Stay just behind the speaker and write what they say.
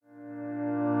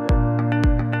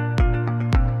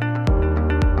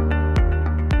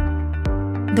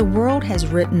The world has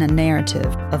written a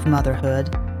narrative of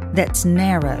motherhood that's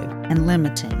narrow and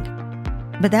limiting,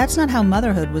 but that's not how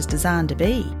motherhood was designed to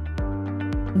be.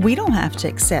 We don't have to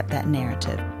accept that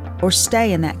narrative or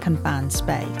stay in that confined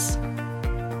space.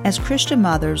 As Christian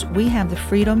mothers, we have the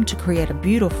freedom to create a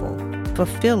beautiful,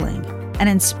 fulfilling, and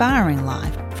inspiring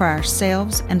life for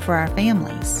ourselves and for our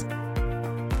families.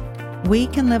 We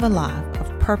can live a life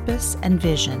of purpose and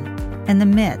vision in the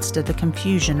midst of the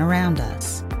confusion around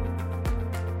us.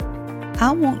 I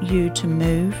want you to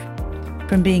move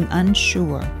from being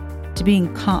unsure to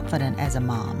being confident as a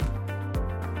mom.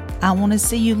 I want to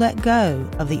see you let go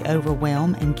of the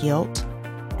overwhelm and guilt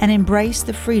and embrace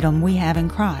the freedom we have in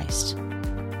Christ.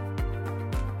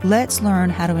 Let's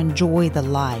learn how to enjoy the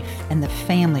life and the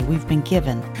family we've been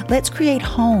given. Let's create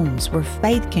homes where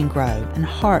faith can grow and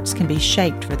hearts can be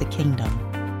shaped for the kingdom.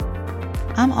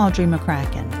 I'm Audrey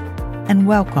McCracken, and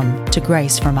welcome to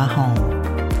Grace for My Home.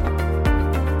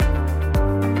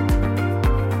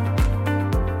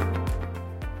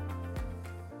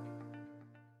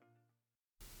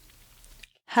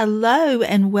 Hello,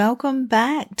 and welcome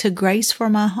back to Grace for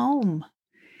My Home.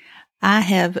 I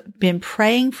have been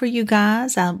praying for you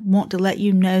guys. I want to let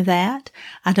you know that.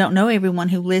 I don't know everyone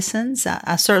who listens.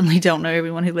 I certainly don't know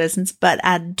everyone who listens, but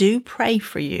I do pray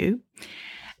for you.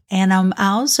 And I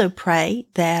also pray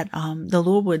that the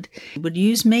Lord would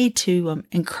use me to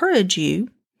encourage you.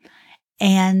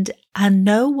 And I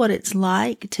know what it's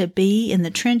like to be in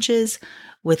the trenches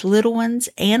with little ones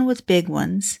and with big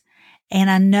ones. And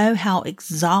I know how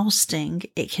exhausting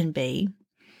it can be.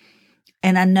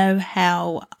 And I know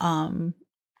how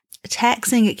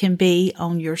taxing it can be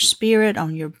on your spirit,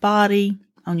 on your body,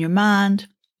 on your mind.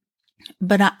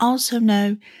 But I also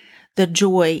know the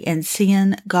joy in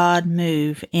seeing God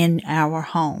move in our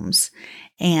homes.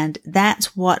 And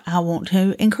that's what I want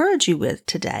to encourage you with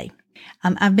today.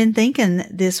 I've been thinking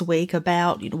this week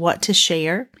about what to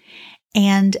share.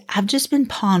 And I've just been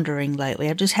pondering lately.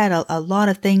 I've just had a lot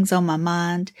of things on my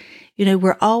mind. You know,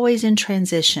 we're always in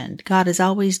transition. God is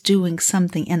always doing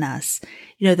something in us.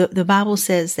 You know, the Bible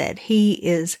says that He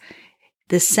is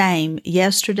the same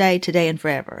yesterday, today, and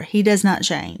forever. He does not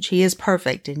change. He is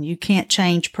perfect, and you can't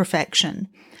change perfection.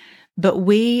 But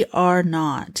we are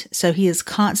not. So He is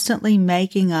constantly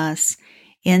making us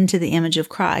into the image of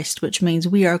Christ, which means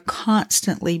we are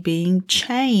constantly being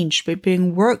changed,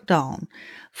 being worked on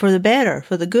for the better,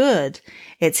 for the good.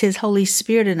 It's His Holy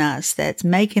Spirit in us that's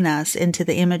making us into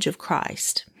the image of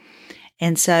Christ.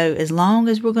 And so as long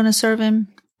as we're going to serve Him,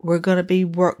 we're going to be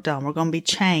worked on. We're going to be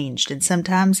changed. And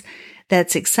sometimes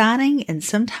that's exciting and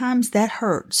sometimes that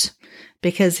hurts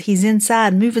because He's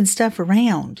inside moving stuff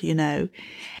around, you know.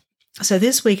 So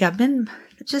this week I've been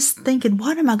just thinking,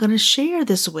 what am I going to share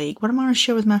this week? What am I going to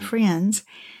share with my friends?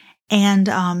 And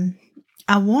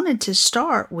I wanted to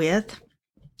start with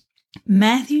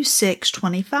Matthew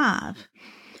 6:25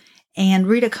 and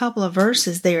read a couple of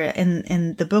verses there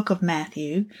in the book of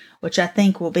Matthew, which I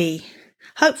think will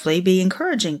hopefully be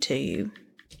encouraging to you.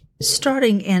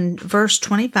 Starting in verse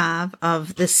 25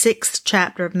 of the 6th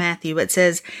chapter of Matthew, it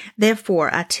says,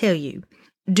 "Therefore I tell you,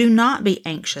 do not be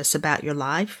anxious about your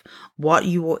life, what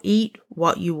you will eat,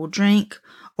 what you will drink,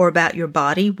 or about your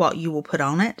body, what you will put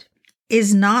on it.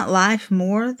 Is not life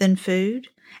more than food,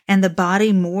 and the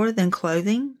body more than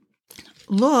clothing?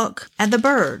 Look at the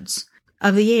birds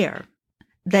of the air.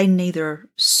 They neither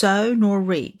sow nor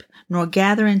reap, nor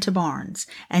gather into barns,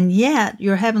 and yet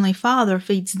your heavenly Father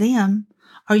feeds them.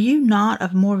 Are you not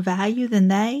of more value than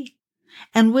they?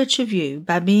 And which of you,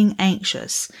 by being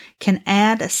anxious, can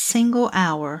add a single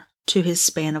hour to his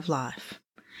span of life?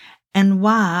 And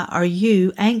why are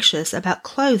you anxious about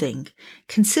clothing?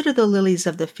 Consider the lilies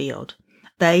of the field.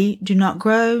 They do not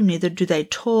grow, neither do they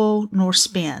toil nor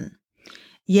spin.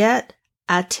 Yet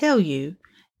I tell you,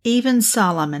 even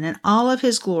Solomon in all of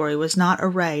his glory was not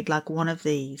arrayed like one of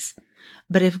these.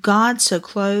 But if God so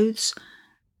clothes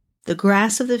the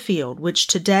grass of the field, which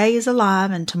today is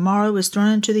alive and tomorrow is thrown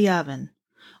into the oven,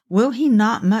 will He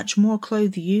not much more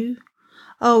clothe you,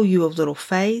 O you of little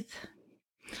faith?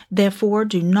 Therefore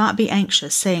do not be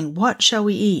anxious, saying, what shall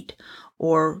we eat?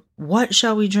 Or what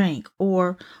shall we drink?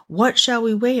 Or what shall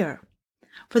we wear?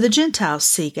 For the Gentiles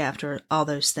seek after all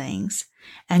those things,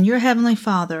 and your heavenly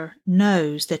Father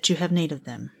knows that you have need of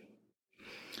them.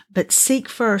 But seek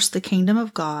first the kingdom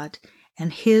of God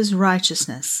and His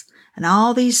righteousness, and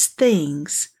all these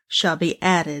things shall be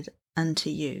added unto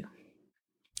you."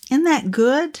 Isn't that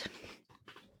good?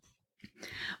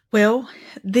 Well,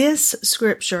 this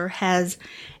scripture has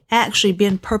actually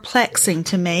been perplexing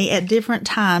to me at different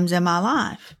times in my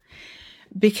life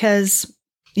because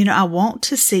I want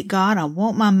to seek God. I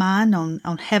want my mind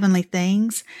on heavenly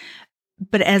things.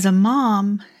 But as a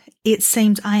mom, it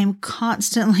seems I am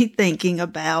constantly thinking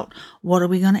about, what are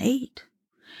we going to eat?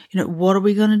 What are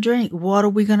we going to drink? What are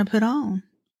we going to put on?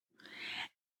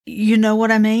 You know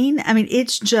what I mean?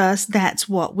 It's just, that's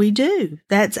what we do.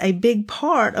 That's a big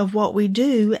part of what we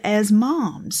do as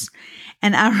moms.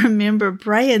 And I remember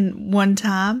praying one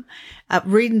time,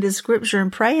 reading the scripture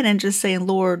and praying and just saying,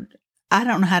 Lord, I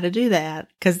don't know how to do that,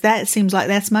 because that seems like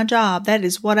that's my job. That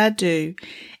is what I do,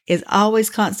 is always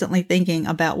constantly thinking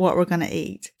about what we're going to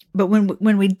eat. But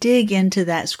when we dig into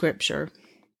that scripture,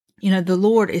 the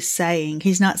Lord is saying,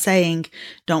 He's not saying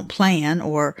don't plan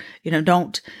or,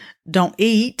 don't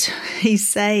eat. He's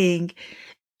saying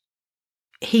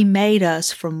He made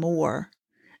us for more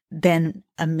than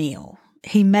a meal.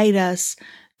 He made us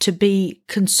to be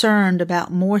concerned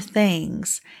about more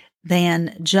things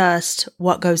than just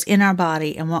what goes in our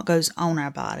body and what goes on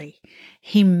our body.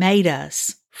 He made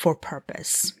us for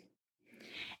purpose.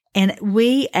 And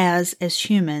we as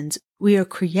humans, we are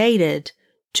created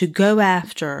to go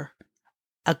after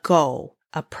a goal,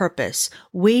 a purpose.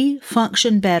 We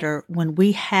function better when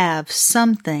we have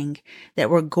something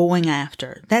that we're going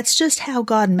after. That's just how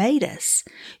God made us.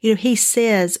 He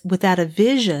says, without a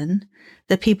vision,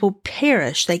 the people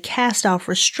perish. They cast off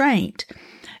restraint.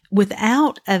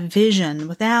 Without a vision,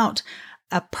 without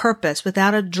a purpose,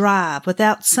 without a drive,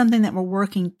 without something that we're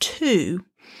working to,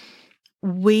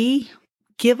 we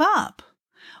give up.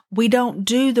 We don't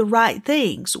do the right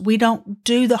things. We don't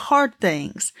do the hard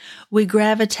things. We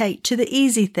gravitate to the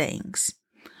easy things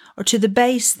or to the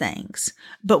base things.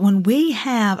 But when we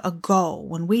have a goal,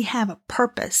 when we have a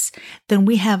purpose, then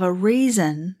we have a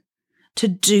reason to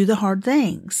do the hard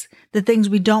things, the things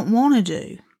we don't want to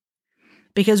do.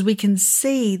 Because we can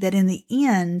see that in the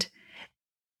end,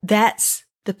 that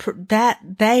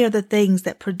they are the things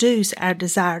that produce our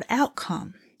desired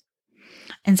outcome.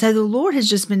 And so the Lord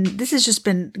this has just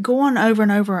been going over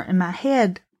and over in my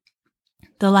head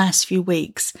the last few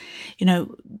weeks.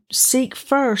 Seek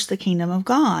first the kingdom of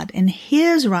God and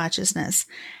His righteousness,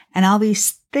 and all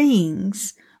these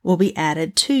things will be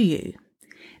added to you.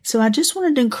 So I just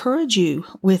wanted to encourage you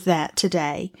with that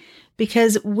today,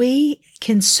 because we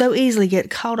can so easily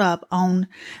get caught up on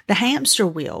the hamster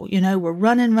wheel. We're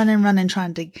running,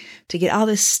 trying to get all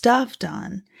this stuff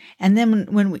done. And then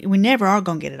when we never are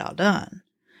going to get it all done.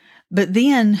 But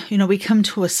then, we come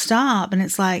to a stop and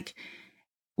it's like,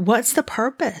 what's the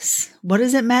purpose? What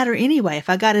does it matter anyway? If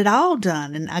I got it all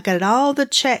done and I got all the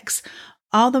checks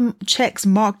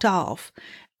marked off,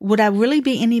 would I really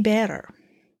be any better?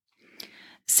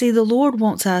 See, the Lord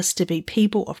wants us to be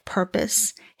people of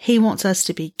purpose. He wants us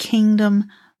to be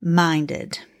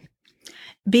kingdom-minded.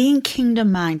 Being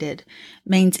kingdom-minded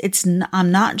means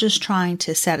I'm not just trying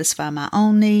to satisfy my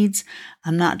own needs.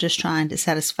 I'm not just trying to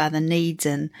satisfy the needs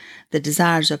and the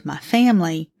desires of my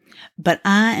family, but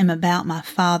I am about my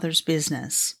Father's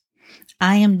business.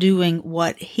 I am doing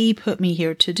what He put me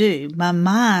here to do. My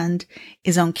mind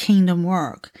is on kingdom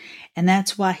work. And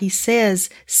that's why He says,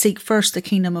 seek first the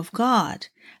kingdom of God.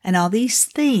 And all these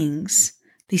things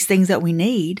that we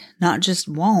need, not just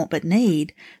want, but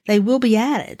need, they will be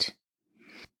added.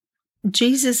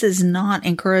 Jesus is not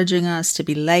encouraging us to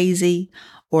be lazy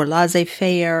or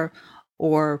laissez-faire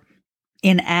or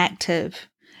inactive.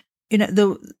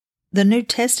 The New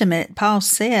Testament, Paul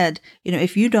said,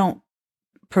 if you don't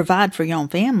provide for your own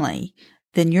family,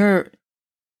 then you're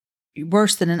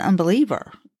worse than an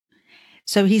unbeliever.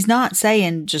 So he's not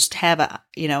saying just have a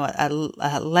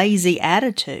lazy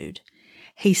attitude.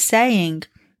 He's saying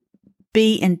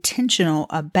be intentional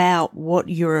about what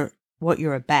you're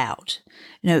about.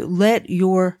 Let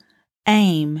your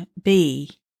aim be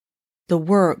the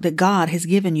work that God has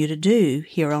given you to do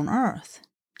here on earth.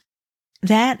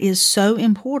 That is so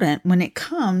important when it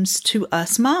comes to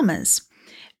us mamas,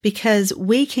 because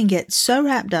we can get so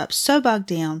wrapped up, so bogged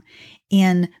down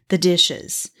in the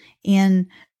dishes, in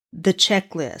the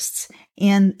checklists,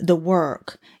 in the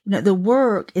work. The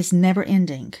work is never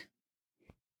ending.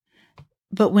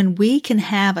 But when we can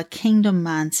have a kingdom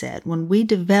mindset, when we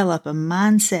develop a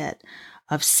mindset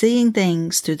of seeing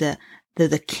things through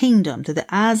the kingdom, through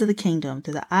the eyes of the kingdom,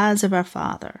 through the eyes of our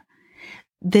Father,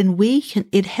 then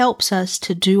it helps us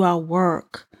to do our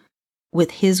work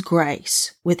with His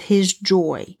grace, with His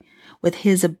joy, with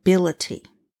His ability.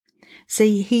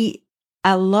 See,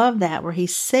 I love that where He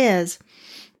says,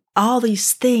 all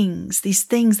these things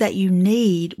that you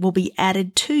need will be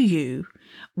added to you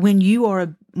when you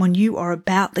are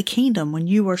about the kingdom, when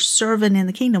you are serving in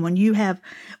the kingdom, when you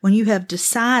have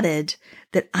decided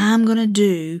that I'm going to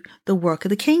do the work of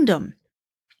the kingdom.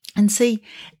 And see,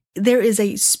 there is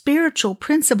a spiritual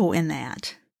principle in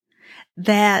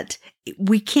that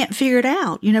we can't figure it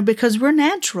out, because we're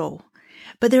natural.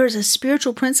 But there is a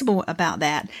spiritual principle about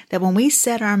that when we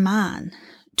set our mind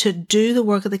to do the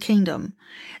work of the kingdom,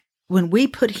 when we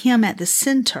put Him at the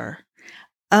center,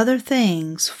 other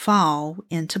things fall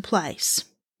into place.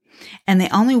 And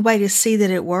the only way to see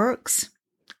that it works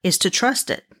is to trust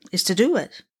it, is to do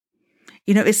it.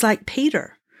 It's like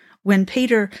Peter. When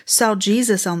Peter saw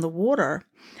Jesus on the water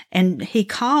and he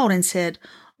called and said,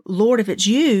 "Lord, if it's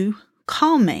you,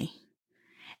 call me."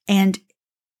 And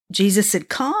Jesus said,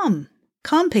 Come,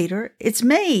 Peter, it's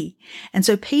me. And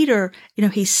so Peter,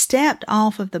 he stepped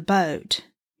off of the boat,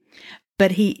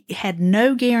 but he had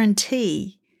no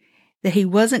guarantee that he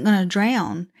wasn't going to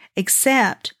drown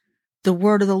except the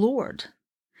word of the Lord.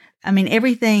 I mean,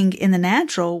 everything in the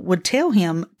natural would tell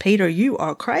him, "Peter, you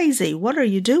are crazy. What are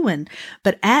you doing?"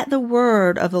 But at the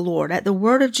word of the Lord, at the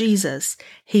word of Jesus,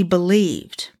 he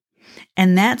believed.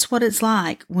 And that's what it's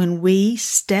like when we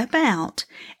step out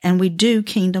and we do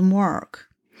kingdom work.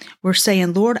 We're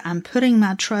saying, "Lord, I'm putting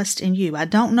my trust in you. I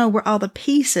don't know where all the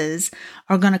pieces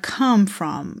are going to come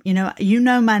from. You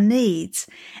know my needs,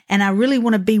 and I really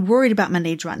want to be worried about my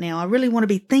needs right now. I really want to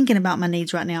be thinking about my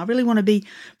needs right now. I really want to be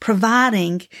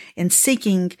providing and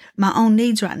seeking my own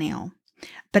needs right now.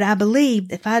 But I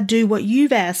believe if I do what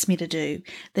you've asked me to do,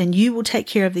 then you will take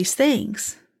care of these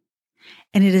things."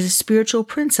 And it is a spiritual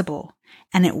principle,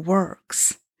 and it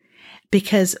works.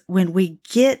 Because when we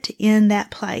get in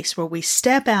that place where we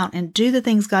step out and do the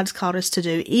things God's called us to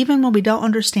do, even when we don't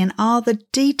understand all the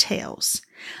details,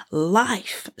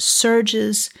 life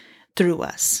surges through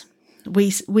us.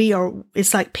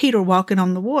 It's like Peter walking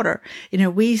on the water.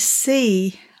 We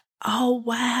see, oh,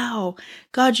 wow,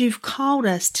 God, you've called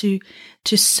us to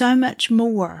so much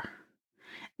more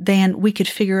than we could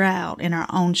figure out in our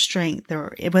own strength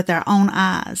or with our own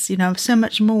eyes. So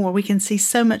much more. We can see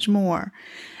so much more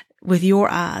with your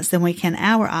eyes than we can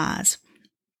our eyes.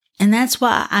 And that's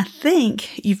why I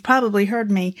think you've probably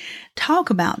heard me talk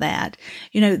about that.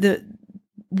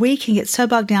 We can get so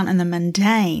bogged down in the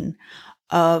mundane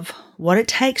of what it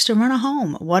takes to run a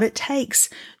home, what it takes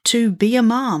to be a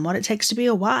mom, what it takes to be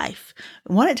a wife,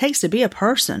 what it takes to be a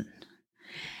person,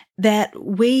 that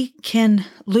we can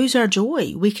lose our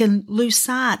joy. We can lose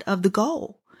sight of the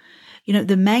goal.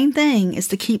 The main thing is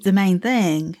to keep the main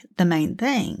thing the main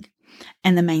thing.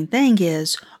 And the main thing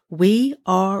is we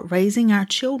are raising our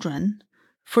children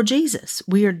for Jesus.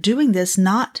 We are doing this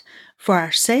not for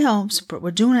ourselves, but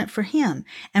we're doing it for Him.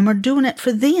 And we're doing it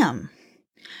for them.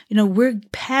 We're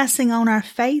passing on our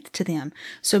faith to them.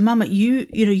 So Mama, you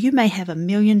may have a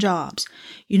million jobs.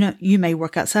 You may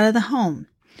work outside of the home.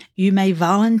 You may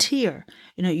volunteer.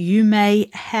 You may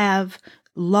have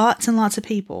lots and lots of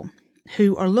people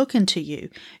who are looking to you.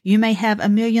 You may have a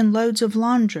million loads of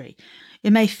laundry.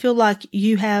 It may feel like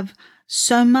you have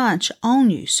so much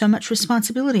on you, so much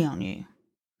responsibility on you.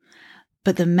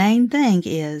 But the main thing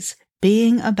is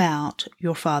being about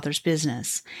your Father's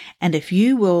business. And if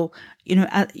you will,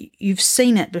 you've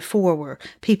seen it before where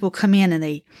people come in and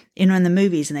they, in the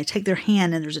movies, and they take their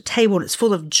hand and there's a table and it's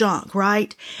full of junk,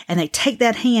 right? And they take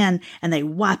that hand and they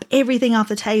wipe everything off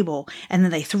the table and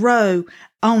then they throw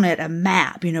on it a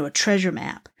map, a treasure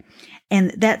map.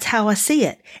 And that's how I see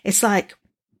it. It's like,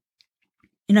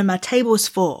 my table is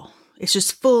full. It's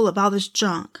just full of all this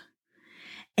junk.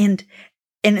 And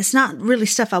it's not really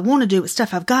stuff I want to do. It's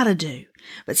stuff I've got to do.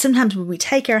 But sometimes when we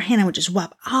take our hand and we just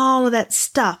wipe all of that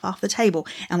stuff off the table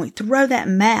and we throw that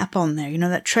map on there,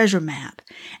 that treasure map.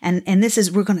 And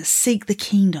we're going to seek the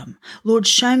kingdom. Lord,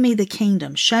 show me the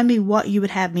kingdom. Show me what you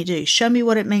would have me do. Show me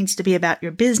what it means to be about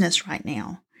your business right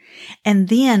now. And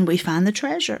then we find the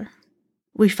treasure.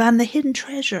 We find the hidden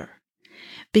treasure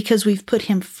because we've put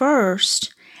Him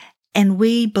first. And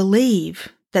we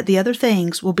believe that the other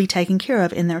things will be taken care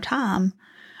of in their time,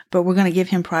 but we're going to give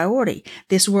Him priority.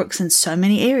 This works in so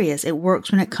many areas. It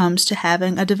works when it comes to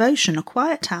having a devotion, a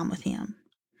quiet time with Him.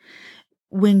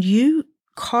 When you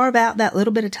carve out that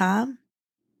little bit of time,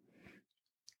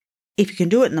 if you can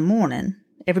do it in the morning,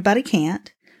 everybody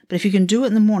can't, but if you can do it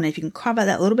in the morning, if you can carve out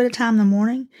that little bit of time in the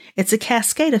morning, it's a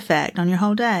cascade effect on your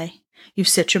whole day. You've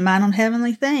set your mind on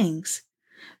heavenly things.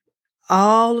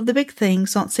 All of the big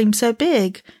things don't seem so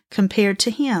big compared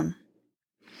to Him.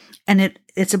 And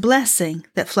it's a blessing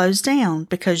that flows down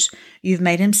because you've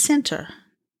made Him center.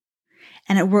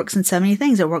 And it works in so many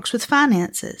things. It works with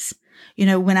finances.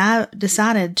 When I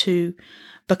decided to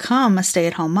become a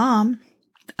stay-at-home mom,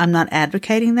 I'm not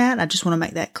advocating that. I just want to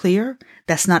make that clear.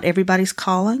 That's not everybody's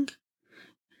calling.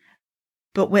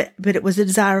 But it was a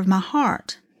desire of my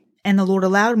heart. And the Lord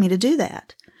allowed me to do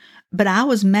that. but I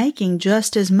was making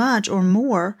just as much or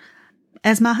more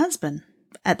as my husband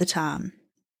at the time.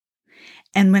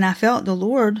 And when I felt the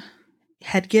Lord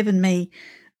had given me,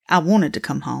 I wanted to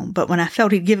come home, but when I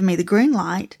felt He'd given me the green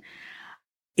light,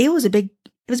 it was a big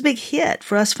hit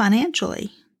for us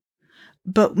financially.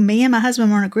 But me and my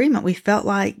husband were in agreement. We felt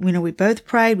like, we both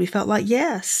prayed. We felt like,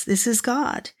 yes, this is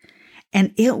God.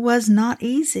 And it was not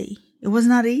easy. It was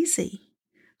not easy.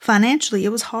 Financially,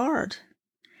 it was hard.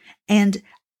 And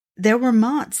there were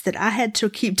months that I had to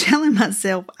keep telling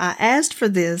myself, I asked for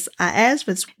this.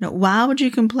 Why would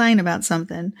you complain about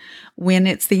something when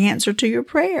it's the answer to your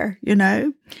prayer,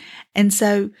 And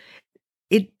so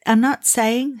I'm not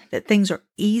saying that things are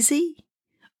easy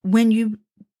when you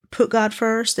put God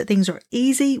first, that things are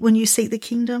easy when you seek the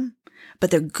kingdom,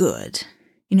 but they're good.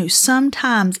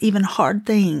 Sometimes even hard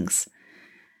things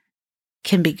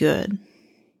can be good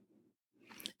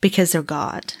because they're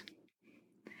God.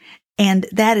 And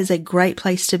that is a great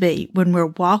place to be when we're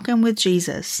walking with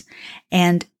Jesus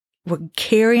and we're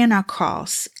carrying our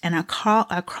cross, and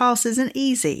our cross isn't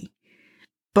easy,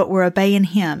 but we're obeying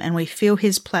Him and we feel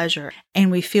His pleasure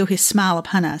and we feel His smile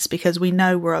upon us because we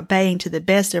know we're obeying to the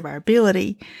best of our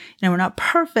ability. We're not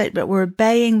perfect, but we're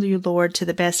obeying the Lord to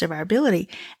the best of our ability.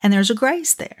 And there's a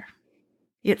grace there.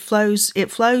 It flows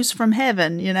from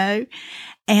heaven,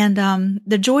 and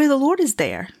the joy of the Lord is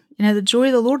there. The joy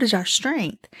of the Lord is our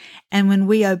strength. And when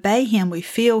we obey Him, we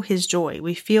feel His joy.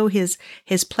 We feel His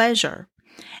pleasure.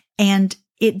 And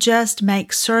it just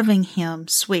makes serving Him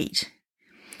sweet.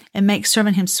 It makes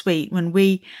serving Him sweet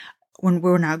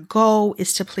when our goal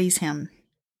is to please Him.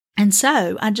 And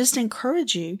so I just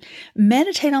encourage you,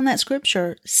 meditate on that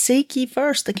scripture. Seek ye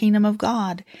first the kingdom of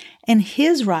God and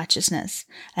His righteousness.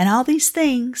 And all these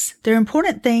things, they're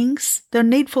important things, they're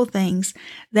needful things,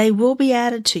 they will be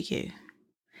added to you.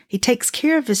 He takes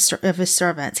care of his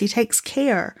servants. He takes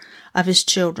care of His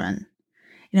children.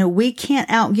 We can't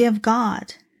outgive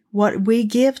God. What we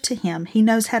give to Him, He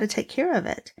knows how to take care of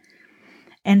it.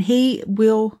 And He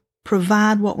will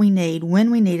provide what we need,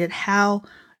 when we need it,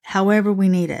 however we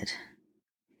need it.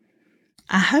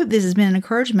 I hope this has been an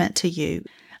encouragement to you.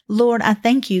 Lord, I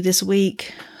thank You this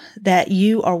week that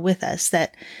You are with us,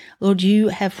 that, Lord, You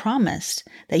have promised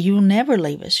that You will never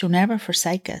leave us, You'll never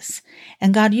forsake us.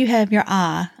 And God, You have Your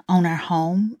eye on our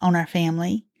home, on our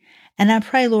family. And I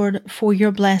pray, Lord, for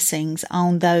Your blessings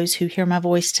on those who hear my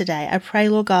voice today. I pray,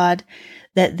 Lord God,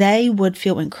 that they would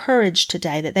feel encouraged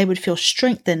today, that they would feel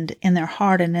strengthened in their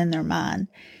heart and in their mind.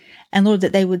 And Lord,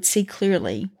 that they would see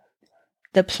clearly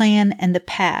the plan and the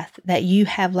path that You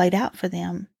have laid out for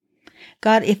them.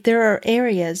 God, if there are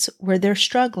areas where they're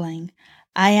struggling,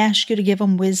 I ask You to give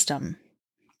them wisdom.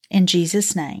 In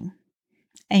Jesus' name,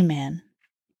 amen.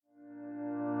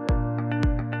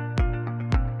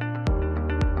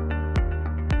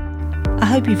 I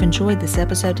hope you've enjoyed this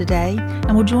episode today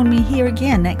and will join me here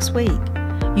again next week.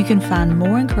 You can find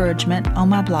more encouragement on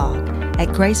my blog at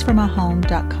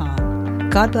graceformyhome.com.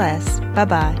 God bless.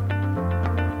 Bye-bye.